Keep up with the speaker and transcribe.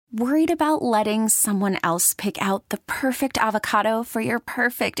Worried about letting someone else pick out the perfect avocado for your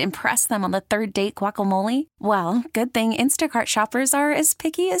perfect impress them on the third date guacamole? Well, good thing Instacart shoppers are as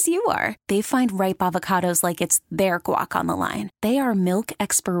picky as you are. They find ripe avocados like it's their guac on the line. They are milk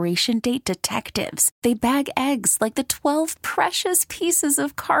expiration date detectives. They bag eggs like the 12 precious pieces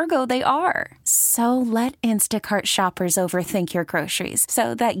of cargo they are. So let Instacart shoppers overthink your groceries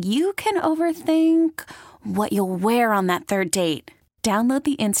so that you can overthink what you'll wear on that third date. Download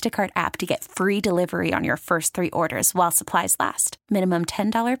the Instacart app to get free delivery on your first 3 orders while supplies last. Minimum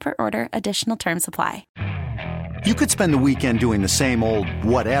 $10 per order. Additional terms apply. You could spend the weekend doing the same old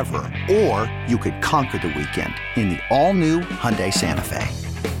whatever, or you could conquer the weekend in the all-new Hyundai Santa Fe.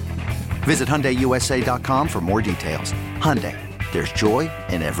 Visit HyundaiUSA.com for more details. Hyundai, there's joy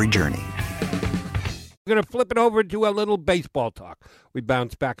in every journey. We're going to flip it over to a little baseball talk. We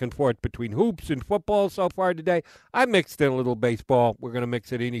bounce back and forth between hoops and football so far today. I mixed in a little baseball. We're going to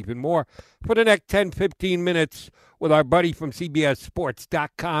mix it in even more for the next 10, 15 minutes with our buddy from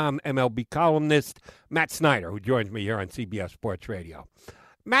CBSSports.com, MLB columnist Matt Snyder, who joins me here on CBS Sports Radio.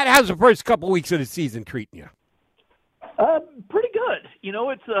 Matt, how's the first couple weeks of the season treating you? Pretty good. You know,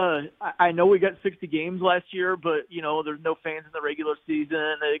 it's I know we got 60 games last year, but, you know, there's no fans in the regular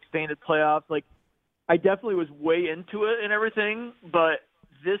season, the expanded playoffs. Like, I definitely was way into it and everything, but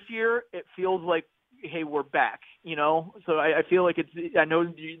this year it feels like, hey, we're back, you know? So I feel like I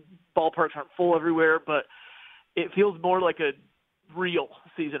know ballparks aren't full everywhere, but it feels more like a real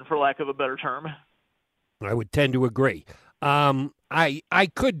season, for lack of a better term. I would tend to agree. I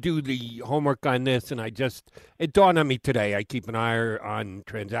could do the homework on this, and it dawned on me today. I keep an eye on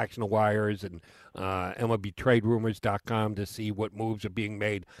transactional wires and MLBTradeRumors.com to see what moves are being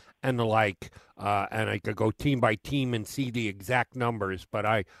made and the like. And I could go team by team and see the exact numbers. But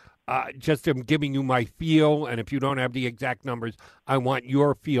I just am giving you my feel, and if you don't have the exact numbers, I want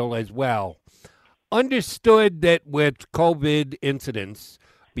your feel as well. Understood that with COVID incidents,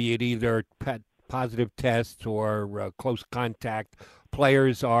 be it either positive tests or close contact,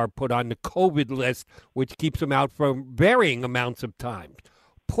 players are put on the COVID list, which keeps them out for varying amounts of time.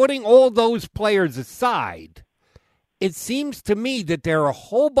 Putting all those players aside, it seems to me that there are a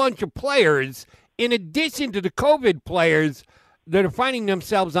whole bunch of players, in addition to the COVID players, that are finding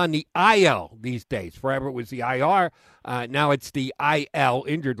themselves on the IL these days. Forever it was the IR. Now it's the IL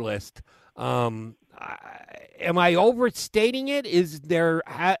injured list. Am I overstating it? Is there?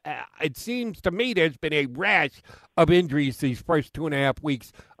 It seems to me there's been a rash of injuries these first 2.5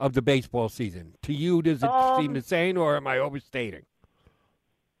 weeks of the baseball season. To you, does it seem the same, or am I overstating?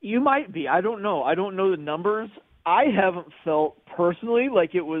 You might be. I don't know. I don't know the numbers. I haven't felt personally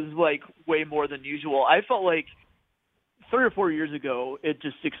like it was like way more than usual. I felt like 3 or 4 years ago, it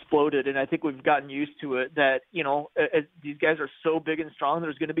just exploded, and I think we've gotten used to it that, you know, these guys are so big and strong,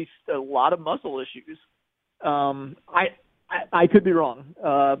 there's going to be a lot of muscle issues. I could be wrong,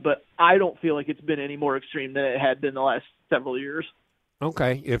 but I don't feel like it's been any more extreme than it had been the last several years.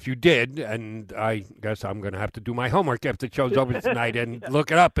 Okay, if you did, and I guess I'm going to have to do my homework after the show's over tonight and look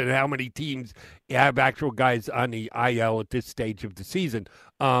it up and how many teams have actual guys on the IL at this stage of the season.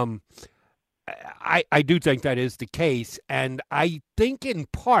 I do think that is the case, and I think in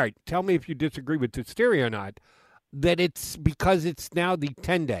part, tell me if you disagree with this theory or not, that it's because it's now the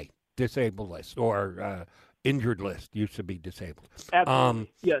 10-day disabled list or injured list. Used to be disabled. Absolutely,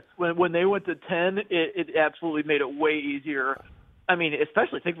 yes. When they went to 10, it absolutely made it way easier. I mean,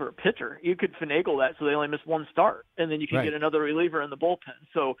 especially think for a pitcher, you could finagle that so they only miss one start, and then you can get another reliever in the bullpen.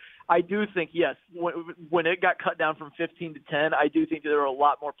 So I do think, yes, when it got cut down from 15 to 10, I do think there are a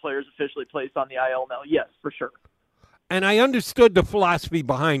lot more players officially placed on the IL now. Yes, for sure. And I understood the philosophy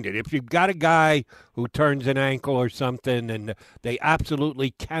behind it. If you've got a guy who turns an ankle or something and they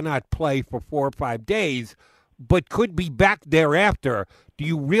absolutely cannot play for 4 or 5 days, but could be back thereafter, do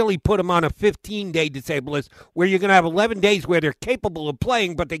you really put them on a 15-day disabled list where you're going to have 11 days where they're capable of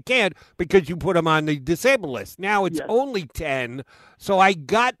playing, but they can't because you put them on the disabled list? Now it's only 10, so I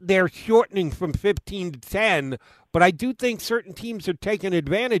got their shortening from 15 to 10, but I do think certain teams are taking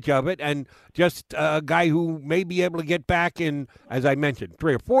advantage of it, and just a guy who may be able to get back in, as I mentioned,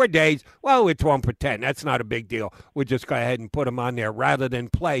 3 or 4 days, well, it's 1 for 10. That's not a big deal. We'll just go ahead and put him on there rather than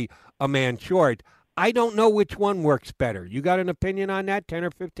play a man short. I don't know which one works better. You got an opinion on that, 10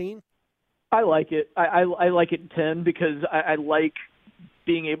 or 15? I like it. I like it 10 because I like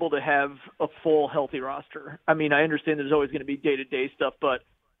being able to have a full healthy roster. I mean, I understand there's always going to be day-to-day stuff, but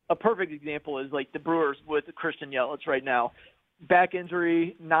a perfect example is like the Brewers with Christian Yelich right now. Back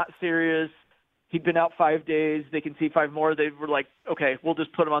injury, not serious. he'd been out 5 days. They can see 5 more. They were like, okay, we'll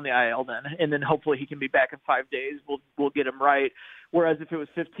just put him on the IL then, and then hopefully he can be back in 5 days. We'll get him right. Whereas if it was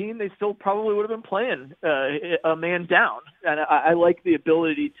 15, they still probably would have been playing a man down. And I like the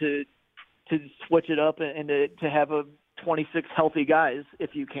ability to switch it up and to have a 26 healthy guys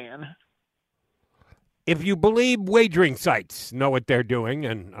if you can. If you believe wagering sites know what they're doing,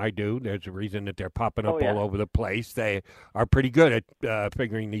 and I do, there's a reason that they're popping up all over the place. They are pretty good at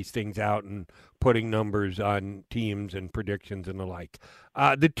figuring these things out and putting numbers on teams and predictions and the like.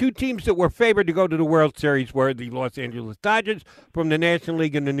 The two teams that were favored to go to the World Series were the Los Angeles Dodgers from the National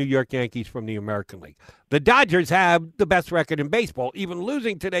League and the New York Yankees from the American League. The Dodgers have the best record in baseball. Even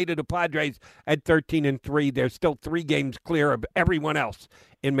losing today to the Padres at 13-3, they're still 3 games clear of everyone else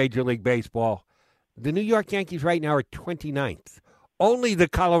in Major League Baseball. The New York Yankees right now are 29th. Only the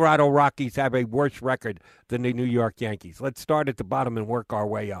Colorado Rockies have a worse record than the New York Yankees. Let's start at the bottom and work our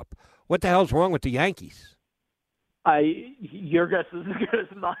way up. What the hell's wrong with the Yankees? Your guess is as good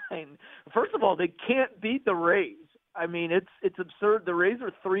as mine. First of all, they can't beat the Rays. I mean, it's absurd. The Rays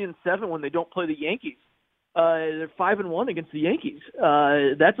are 3-7 when they don't play the Yankees. They're 5-1 against the Yankees.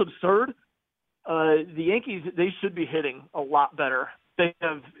 That's absurd. The Yankees, they should be hitting a lot better. They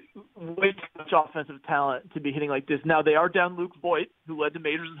have way too much offensive talent to be hitting like this. Now, they are down Luke Voigt, who led the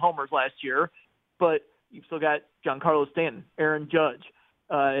majors in homers last year, but you've still got Giancarlo Stanton, Aaron Judge,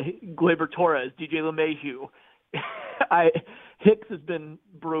 Gleyber Torres, DJ LeMahieu. Hicks has been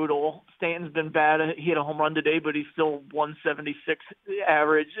brutal. Stanton's been bad. He had a home run today, but he's still 176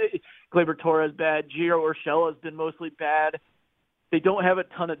 average. Gleyber Torres bad. Gio Urshela has been mostly bad. They don't have a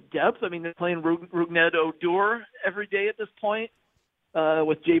ton of depth. I mean, they're playing Rougned Odor every day at this point.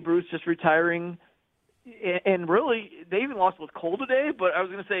 With Jay Bruce just retiring. And really, they even lost with Cole today, but I was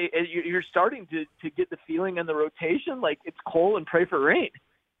going to say, you're starting to get the feeling in the rotation, like it's Cole and pray for rain.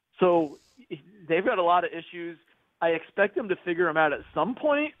 So they've got a lot of issues. I expect them to figure them out at some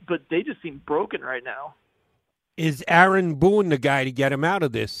point, but they just seem broken right now. Is Aaron Boone the guy to get him out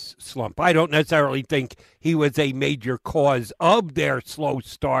of this slump? I don't necessarily think he was a major cause of their slow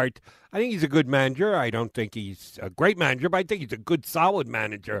start. I think he's a good manager. I don't think he's a great manager, but I think he's a good, solid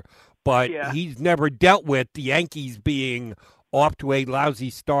manager. But he's never dealt with the Yankees being off to a lousy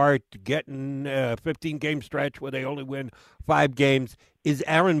start, getting a 15-game stretch where they only win 5 games. Is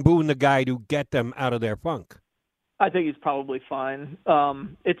Aaron Boone the guy to get them out of their funk? I think he's probably fine.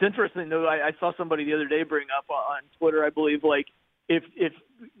 It's interesting, though. I saw somebody the other day bring up on Twitter, I believe, like, if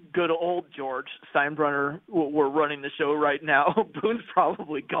good old George Steinbrenner were running the show right now, Boone's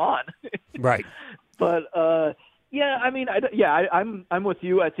probably gone. Right. But I'm with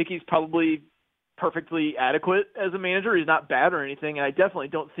you. I think he's probably perfectly adequate as a manager. He's not bad or anything, and I definitely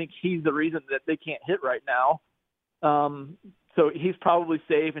don't think he's the reason that they can't hit right now. So he's probably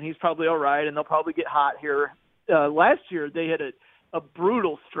safe, and he's probably all right, and they'll probably get hot here. Last year they had a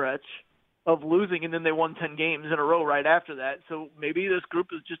brutal stretch of losing, and then they won 10 games in a row right after that. So maybe this group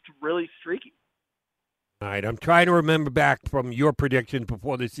is just really streaky. All right, I'm trying to remember back from your predictions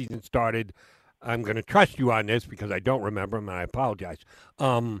before the season started. I'm going to trust you on this because I don't remember them, and I apologize.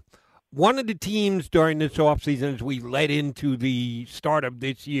 One of the teams during this offseason, as we led into the start of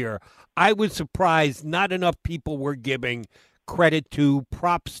this year, I was surprised not enough people were giving credit to,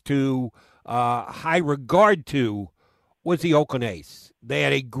 props to, high regard to, was the Oakland A's. They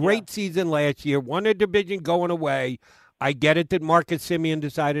had a great season last year, won their division going away. I get it that Marcus Semien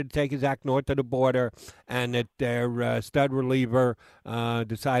decided to take his act north of the border and that their stud reliever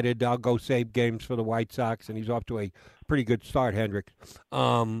decided I'll go save games for the White Sox, and he's off to a pretty good start, Hendricks.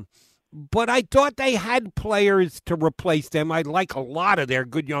 But I thought they had players to replace them. I like a lot of their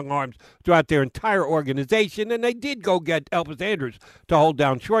good young arms throughout their entire organization, and they did go get Elvis Andrus to hold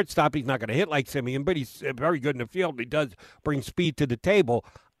down shortstop. He's not going to hit like Semien, but he's very good in the field. He does bring speed to the table.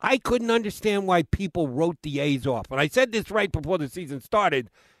 I couldn't understand why people wrote the A's off. And I said this right before the season started,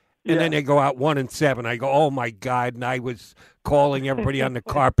 and then they go out 1-7. I go, oh, my God, and I was calling everybody on the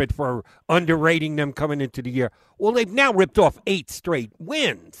carpet for underrating them coming into the year. Well, they've now ripped off 8 straight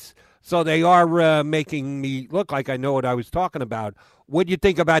wins. So they are making me look like I know what I was talking about. What do you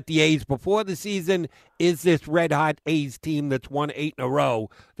think about the A's before the season? Is this red-hot A's team that's won 8 in a row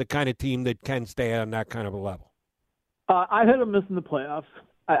the kind of team that can stay on that kind of a level? I had them missing the playoffs.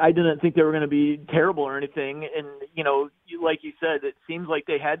 I didn't think they were going to be terrible or anything. And, like you said, it seems like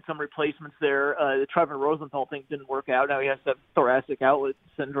they had some replacements there. The Trevor Rosenthal thing didn't work out. Now he has to have thoracic outlet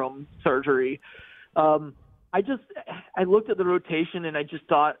syndrome surgery. I looked at the rotation and I just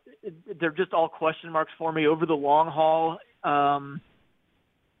thought they're just all question marks for me over the long haul. And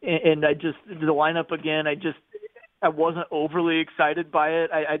the lineup again, I wasn't overly excited by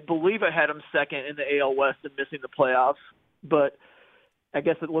it. I believe I had them second in the AL West and missing the playoffs, but I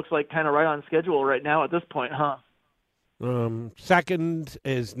guess it looks like kind of right on schedule right now at this point, huh? Second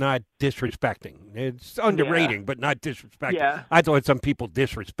is not disrespecting. It's underrating, but not disrespecting. Yeah. I thought some people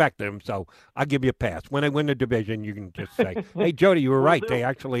disrespect them, so I'll give you a pass. When I win the division, you can just say, hey, Jody, you were right. They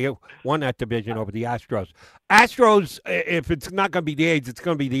actually won that division over the Astros. Astros, if it's not going to be the A's, it's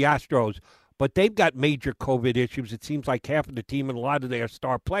going to be the Astros. But they've got major COVID issues. It seems like half of the team and a lot of their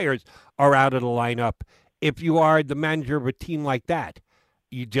star players are out of the lineup. If you are the manager of a team like that,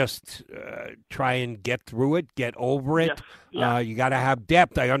 you just try and get through it, get over it. Yeah. You got to have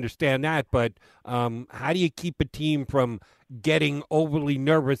depth. I understand that. But how do you keep a team from getting overly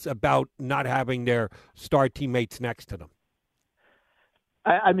nervous about not having their star teammates next to them?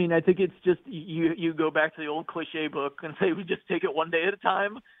 I mean, I think it's just you go back to the old cliche book and say we just take it one day at a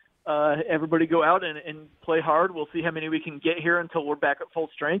time. Everybody go out and play hard. We'll see how many we can get here until we're back at full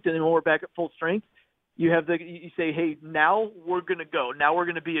strength. And then when we're back at full strength, you say, hey, now we're going to go. Now we're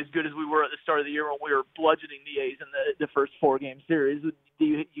going to be as good as we were at the start of the year when we were bludgeoning the A's in the first 4-game series.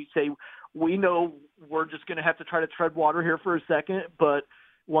 You say, we know we're just going to have to try to tread water here for a second, but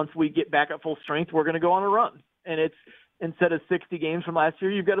once we get back at full strength, we're going to go on a run. And it's instead of 60 games from last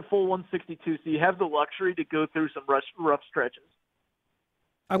year, you've got a full 162, so you have the luxury to go through some rough stretches.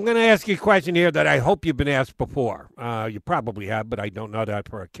 I'm going to ask you a question here that I hope you've been asked before. You probably have, but I don't know that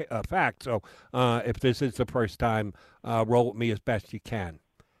for a fact. So if this is the first time, roll with me as best you can.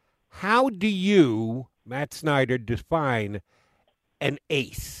 How do you, Matt Snyder, define an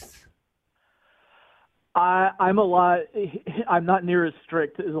ace? I'm not near as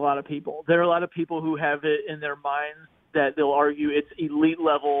strict as a lot of people. There are a lot of people who have it in their minds that they'll argue it's elite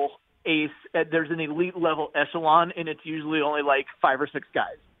level ace. There's an elite level echelon, and it's usually only like 5 or 6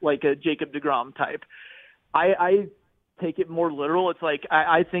 guys, like a Jacob deGrom type. I take it more literal. It's like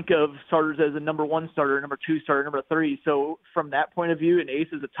I think of starters as a number 1 starter, number 2 starter, number 3. So from that point of view, an ace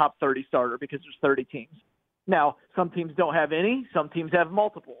is a top 30 starter because there's 30 teams. Now, some teams don't have any, some teams have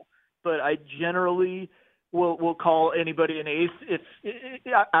multiple, but I generally will call anybody an ace.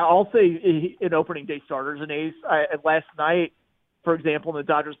 I'll say an opening day starter is an ace. Last night, for example, in the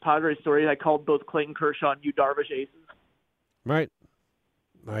Dodgers-Padres story, I called both Clayton Kershaw and Yu Darvish aces. Right.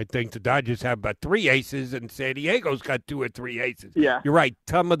 I think the Dodgers have about 3 aces, and San Diego's got 2 or 3 aces. Yeah. You're right.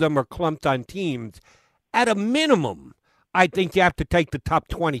 Some of them are clumped on teams. At a minimum, I think you have to take the top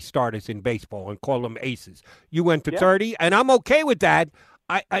 20 starters in baseball and call them aces. You went to 30, and I'm okay with that.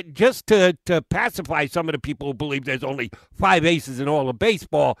 I just to pacify some of the people who believe there's only 5 aces in all of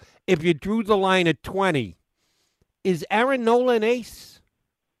baseball, if you drew the line at 20, is Aaron Nola an ace?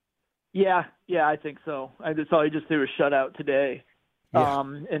 Yeah, I think so. I saw he just threw a shutout today. Yeah.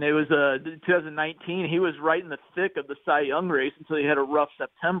 And it was 2019. He was right in the thick of the Cy Young race until he had a rough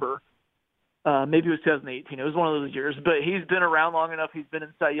September. Maybe it was 2018. It was one of those years. But he's been around long enough. He's been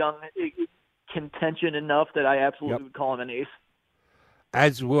in Cy Young contention enough that I absolutely would call him an ace.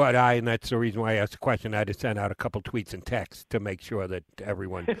 As would I, and that's the reason why I asked the question. I had to send out a couple tweets and texts to make sure that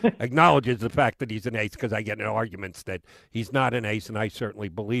everyone acknowledges the fact that he's an ace, because I get in arguments that he's not an ace, and I certainly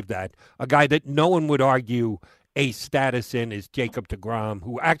believe that. A guy that no one would argue ace status in is Jacob deGrom,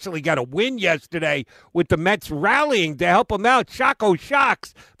 who actually got a win yesterday with the Mets rallying to help him out. Shocko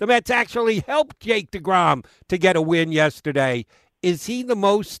shocks. The Mets actually helped Jake deGrom to get a win yesterday. Is he the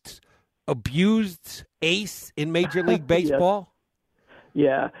most abused ace in Major League Baseball?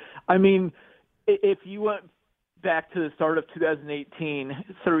 Yeah. I mean, if you went back to the start of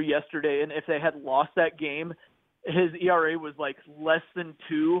 2018 through yesterday, and if they had lost that game, his ERA was like less than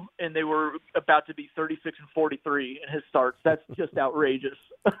 2, and they were about to be 36 and 43 in his starts. That's just outrageous.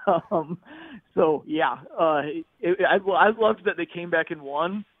 So, yeah, I loved that they came back and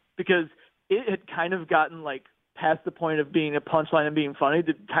won, because it had kind of gotten like past the point of being a punchline and being funny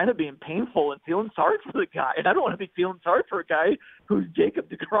to kind of being painful and feeling sorry for the guy. And I don't want to be feeling sorry for a guy who's Jacob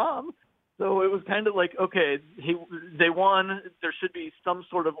deGrom. So it was kind of like, okay, they won. There should be some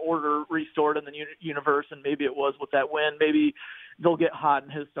sort of order restored in the universe, and maybe it was with that win. Maybe they'll get hot in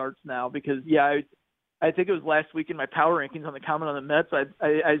his starts now, because, I think it was last week in my power rankings on the comment on the Mets,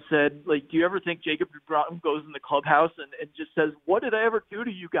 I said, like, do you ever think Jacob deGrom goes in the clubhouse and just says, what did I ever do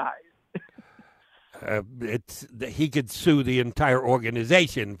to you guys? He could sue the entire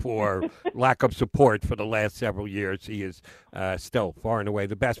organization for lack of support for the last several years. He is still far and away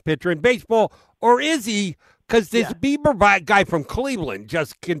the best pitcher in baseball. Or is he? Because this Bieber guy from Cleveland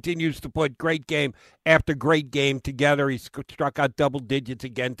just continues to put great game after great game together. He struck out double digits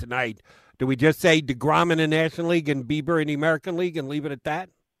again tonight. Do we just say deGrom in the National League and Bieber in the American League and leave it at that?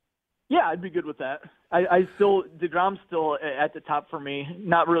 Yeah, I'd be good with that. I still DeGrom's still at the top for me.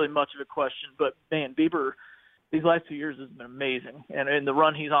 Not really much of a question, but man, Bieber these last 2 years has been amazing, and the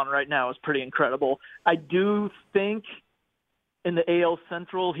run he's on right now is pretty incredible. I do think in the AL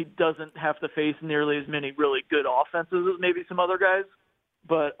Central he doesn't have to face nearly as many really good offenses as maybe some other guys,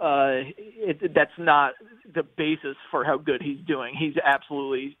 but that's not the basis for how good he's doing. He's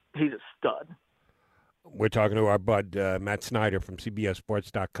a stud. We're talking to our bud, Matt Snyder from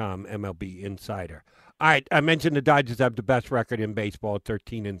CBSSports.com, MLB Insider. All right, I mentioned the Dodgers have the best record in baseball,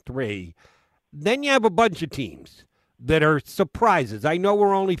 13-3. Then you have a bunch of teams that are surprises. I know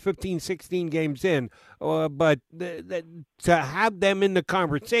we're only 15, 16 games in, but to have them in the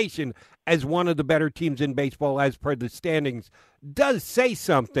conversation as one of the better teams in baseball as per the standings does say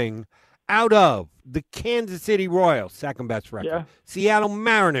something. Out of the Kansas City Royals, second best record. Yeah. Seattle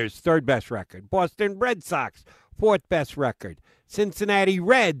Mariners, third best record. Boston Red Sox, fourth best record. Cincinnati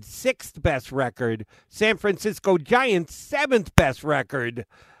Reds, sixth best record. San Francisco Giants, seventh best record.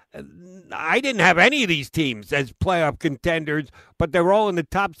 I didn't have any of these teams as playoff contenders, but they're all in the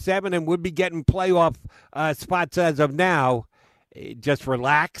top seven and would be getting playoff spots as of now. Just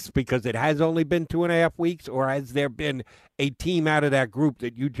relax because it has only been 2.5 weeks, or has there been a team out of that group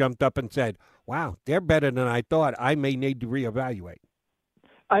that you jumped up and said, wow, they're better than I thought, I may need to reevaluate?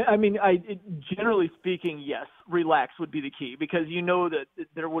 I mean, generally speaking, yes, relax would be the key, because you know that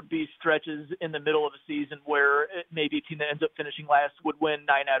there would be stretches in the middle of a season where maybe a team that ends up finishing last would win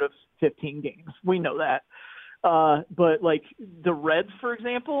 9 out of 15 games. We know that. But like the Reds, for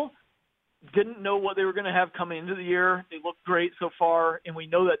example, didn't know what they were going to have coming into the year. They look great so far, and we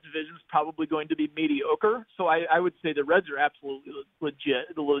know that division is probably going to be mediocre. So I would say the Reds are absolutely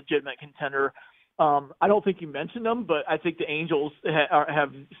the legitimate contender. I don't think you mentioned them, but I think the Angels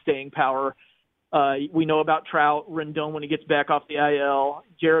have staying power. We know about Trout, Rendon when he gets back off the IL.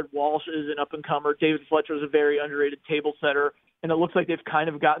 Jared Walsh is an up-and-comer. David Fletcher is a very underrated table setter, and it looks like they've kind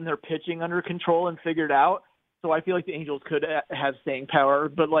of gotten their pitching under control and figured out. So I feel like the Angels could have staying power,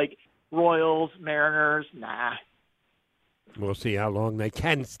 but like Royals, Mariners, nah. We'll see how long they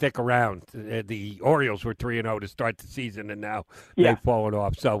can stick around. The Orioles were 3-0 to start the season, and now they've fallen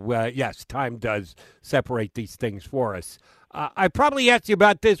off. So, yes, time does separate these things for us. I probably asked you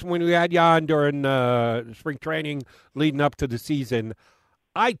about this when we had you on during spring training leading up to the season.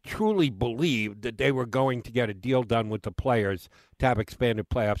 I truly believed that they were going to get a deal done with the players to have expanded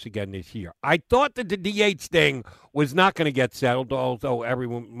playoffs again this year. I thought that the DH thing was not going to get settled, although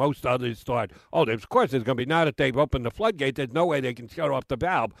most others thought, of course there's going to be, now that they've opened the floodgate, there's no way they can shut off the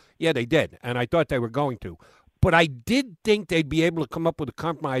valve. Yeah, they did, and I thought they were going to. But I did think they'd be able to come up with a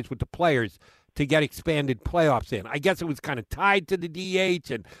compromise with the players to get expanded playoffs in. I guess it was kind of tied to the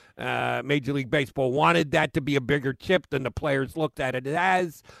DH, and Major League Baseball wanted that to be a bigger chip than the players looked at it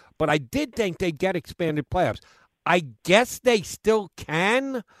as. But I did think they'd get expanded playoffs. I guess they still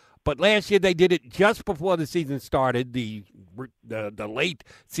can, but last year they did it just before the season started, the late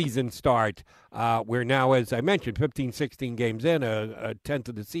season start. We're now, as I mentioned, 15, 16 games in, a tenth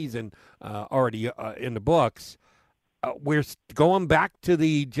of the season already in the books. We're going back to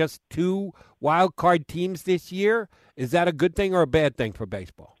the just 2 wild card teams this year. Is that a good thing or a bad thing for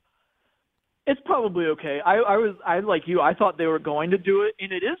baseball? It's probably okay. I like you. I thought they were going to do it,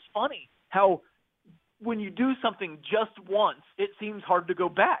 and it is funny how when you do something just once, it seems hard to go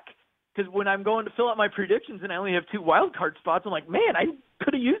back. Because when I'm going to fill out my predictions and I only have 2 wild card spots, I'm like, man, I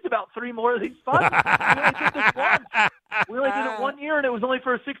could have used about 3 more of these spots. We only did this once. We only did it 1 year, and it was only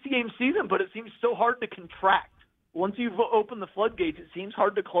for a 60-game season, but it seems so hard to contract. Once you've opened the floodgates, it seems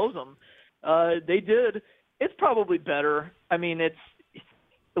hard to close them. They did. It's probably better. I mean,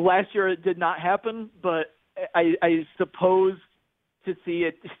 last year it did not happen, but I suppose to see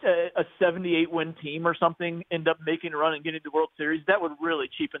a 78-win team or something end up making a run and getting to the World Series, that would really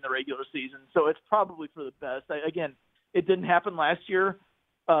cheapen the regular season. So it's probably for the best. Again, it didn't happen last year.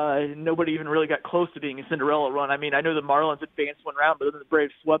 Nobody even really got close to being a Cinderella run. I mean, I know the Marlins advanced 1 round, but then the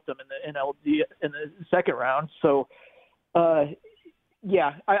Braves swept them in the NLD in the second round. So,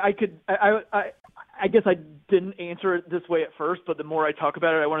 yeah, I guess I didn't answer it this way at first, but the more I talk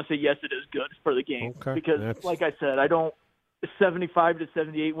about it, I want to say yes, it is good for the game. Okay. Because, like I said, a 75 to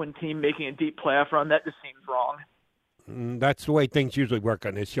 78 win team making a deep playoff run, that just seems wrong. That's the way things usually work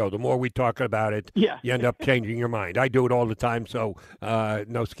on this show. The more we talk about it, you end up changing your mind. I do it all the time, so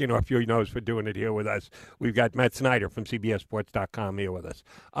no skin off your nose for doing it here with us. We've got Matt Snyder from CBSSports.com here with us.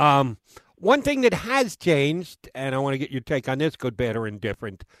 One thing that has changed, and I want to get your take on this, good, bad, or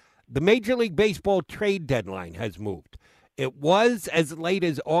indifferent, the Major League Baseball trade deadline has moved. It was as late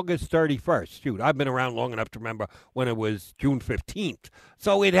as August 31st. Shoot, I've been around long enough to remember when it was June 15th.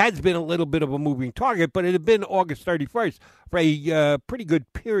 So it has been a little bit of a moving target, but it had been August 31st for a pretty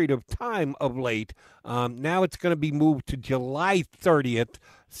good period of time of late. Now it's going to be moved to July 30th.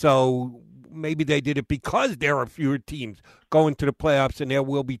 So maybe they did it because there are fewer teams going to the playoffs, and there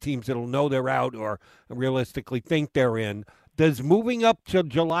will be teams that will know they're out or realistically think they're in. Does moving up to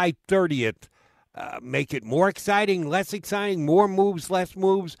July 30th make it more exciting, less exciting, more moves, less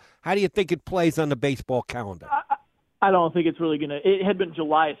moves? How do you think it plays on the baseball calendar? I don't think it's really going to – it had been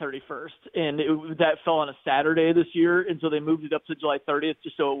July 31st, and that fell on a Saturday this year, and so they moved it up to July 30th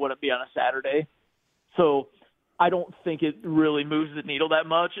just so it wouldn't be on a Saturday. So I don't think it really moves the needle that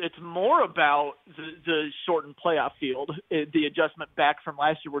much. It's more about the shortened playoff field, the adjustment back from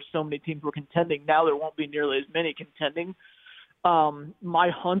last year where so many teams were contending. Now there won't be nearly as many contending. My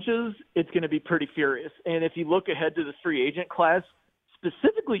hunch is it's going to be pretty furious. And if you look ahead to the free agent class,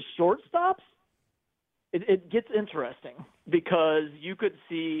 specifically shortstops, it gets interesting because you could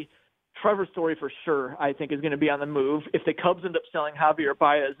see Trevor Story for sure, I think, is going to be on the move. If the Cubs end up selling Javier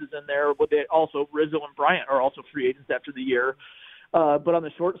Baez is in there, but they also Rizzo and Bryant are also free agents after the year. But on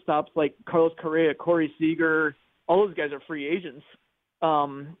the shortstops like Carlos Correa, Corey Seager, all those guys are free agents.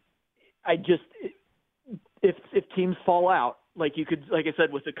 If teams fall out, like I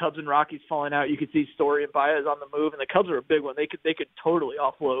said, with the Cubs and Rockies falling out, you could see Story and Baez on the move, and the Cubs are a big one. They could totally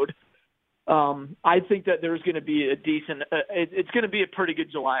offload. I think that there's going to be it's going to be a pretty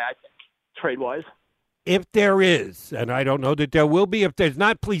good July, I think, trade-wise. If there is, and I don't know that there will be, if there's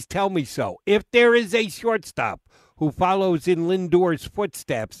not, please tell me so. If there is a shortstop who follows in Lindor's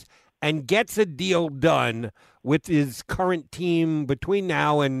footsteps and gets a deal done with his current team between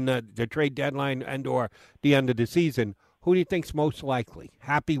now and the trade deadline and or the end of the season, who do you think's most likely?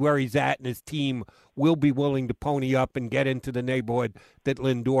 Happy where he's at and his team will be willing to pony up and get into the neighborhood that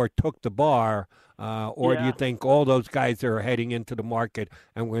Lindor took the bar? Or do you think all those guys are heading into the market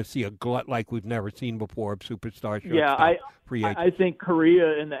and we're going to see a glut like we've never seen before of superstar shortstop free agents? I think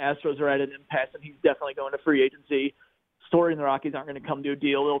Correa and the Astros are at an impasse, and he's definitely going to free agency. Story and the Rockies aren't going to come to a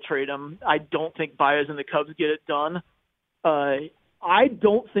deal. They'll trade him. I don't think Baez and the Cubs get it done. I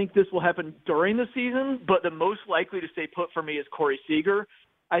don't think this will happen during the season, but the most likely to stay put for me is Corey Seager.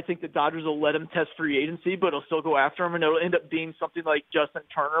 I think the Dodgers will let him test free agency, but he'll still go after him, and it'll end up being something like Justin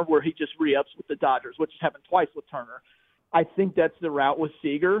Turner where he just re-ups with the Dodgers, which has happened twice with Turner. I think that's the route with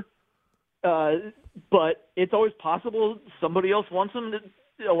Seager. But it's always possible somebody else wants him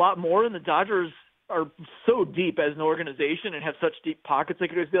a lot more, and the Dodgers are so deep as an organization and have such deep pockets, they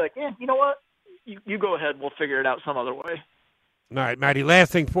could just be like, you know what? You go ahead, we'll figure it out some other way. All right, Matty,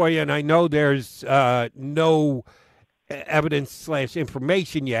 last thing for you, and I know there's no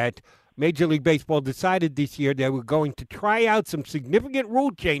evidence/information yet. Major League Baseball decided this year they were going to try out some significant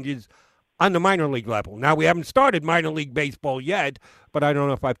rule changes on the minor league level. Now, we haven't started minor league baseball yet, but I don't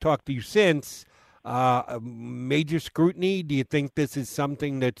know if I've talked to you since. Major scrutiny? Do you think this is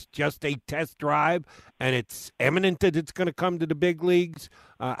something that's just a test drive and it's imminent that it's going to come to the big leagues?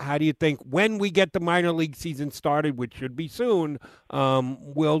 How do you think when we get the minor league season started, which should be soon,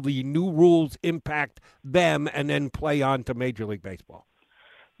 will the new rules impact them and then play on to Major League Baseball?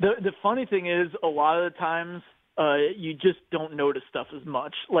 The funny thing is a lot of the times you just don't notice stuff as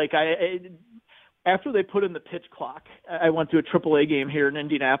much. Like after they put in the pitch clock, I went to a AAA game here in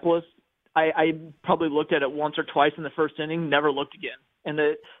Indianapolis. I probably looked at it once or twice in the first inning, never looked again. And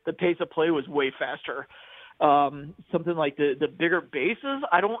the pace of play was way faster. Something like the bigger bases,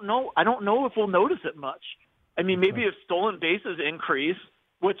 I don't know if we'll notice it much. I mean, maybe if stolen bases increase,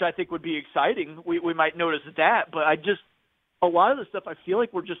 which I think would be exciting, we might notice that. But a lot of the stuff, I feel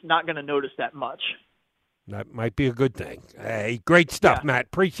like we're just not going to notice that much. That might be a good thing. Hey, great stuff, Matt.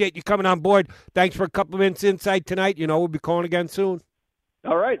 Appreciate you coming on board. Thanks for a couple of minutes insight tonight. We'll be calling again soon.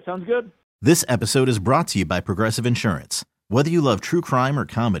 All right, sounds good. This episode is brought to you by Progressive Insurance. Whether you love true crime or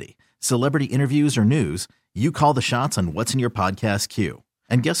comedy, celebrity interviews or news, you call the shots on what's in your podcast queue.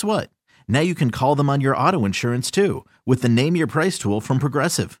 And guess what? Now you can call them on your auto insurance too with the Name Your Price tool from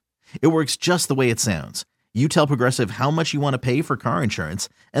Progressive. It works just the way it sounds. You tell Progressive how much you want to pay for car insurance,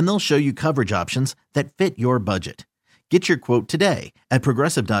 and they'll show you coverage options that fit your budget. Get your quote today at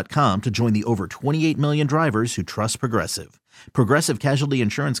Progressive.com to join the over 28 million drivers who trust Progressive. Progressive Casualty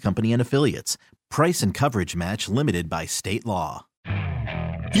Insurance Company and Affiliates. Price and coverage match limited by state law.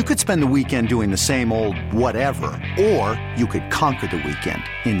 You could spend the weekend doing the same old whatever, or you could conquer the weekend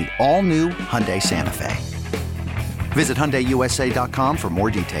in the all-new Hyundai Santa Fe. Visit HyundaiUSA.com for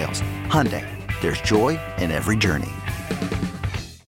more details. Hyundai, there's joy in every journey.